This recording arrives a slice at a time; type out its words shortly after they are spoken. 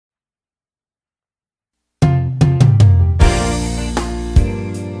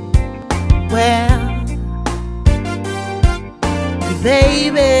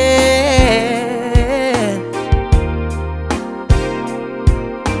baby.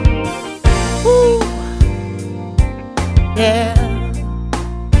 Ooh, yeah.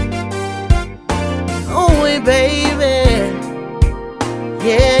 Oh, baby,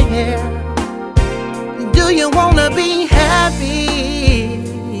 yeah, yeah. Do you wanna be happy?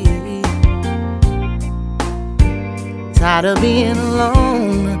 Tired of being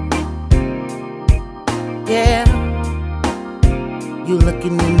alone, yeah. You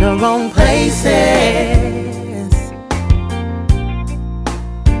looking in the wrong places.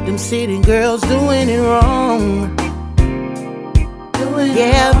 Them city girls doing it wrong.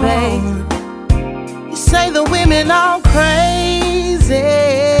 Yeah, babe. You say the women all crazy,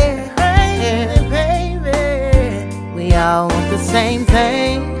 yeah, baby. We all want the same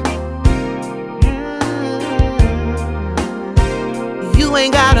thing. You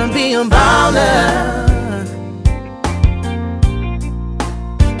ain't gotta be a baller.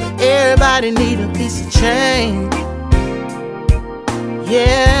 Everybody need a piece of change.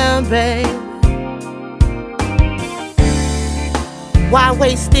 Yeah, babe. Why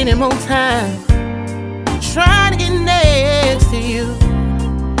waste any more time trying to get next to you?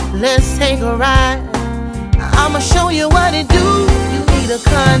 Let's take a ride. I'ma show you what it do. You need a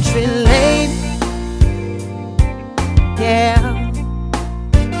country lady. Yeah.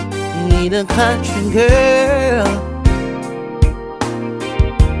 You need a country girl.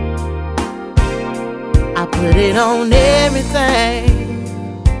 I put it on everything.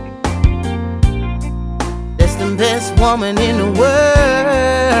 That's the best woman in the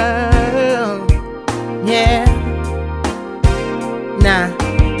world. Yeah.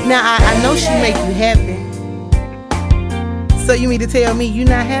 Now I know she make you happy. So you mean to tell me you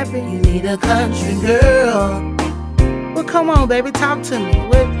not happy? You need a country girl. Well, come on, baby, talk to me.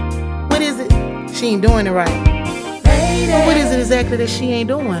 What is it? She ain't doing it right. Well, what is it exactly that she ain't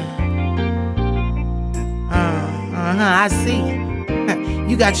doing? I see.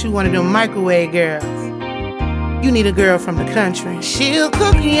 You got you one of them microwave girls. You need a girl from the country. She'll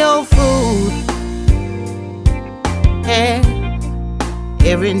cook your food, and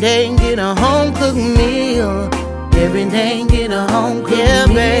every day get a home cooked meal. Every day get a home cooked meal.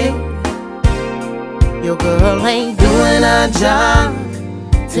 Babe. Your girl ain't doing her job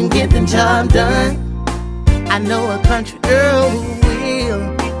to get the job done. I know a country girl who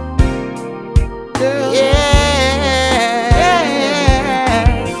will. Girl, yeah.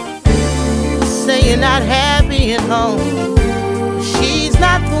 You're not happy at home. She's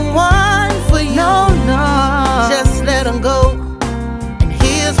not the one for you. No, no. Just let her go. And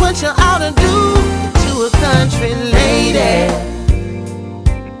here's what you ought to do. Get you a country lady.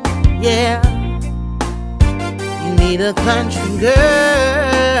 Yeah. You need a country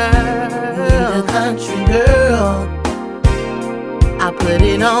girl. You need a country girl. I put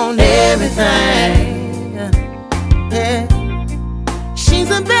it on everything. Yeah. She's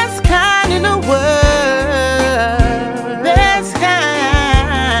the best kind in the world. Best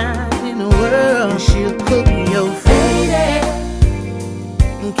kind in the world. And she'll cook your food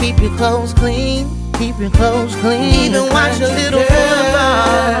and keep your clothes clean. Keep your clothes clean. Even watch a little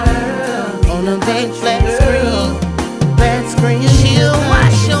football on a big flat screen. Flat screen. She'll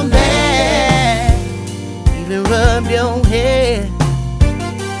wash your back, even rub your head.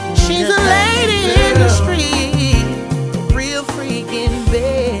 She's a lady in the street. Real freak in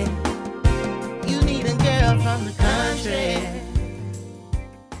bed. You need a girl from the country.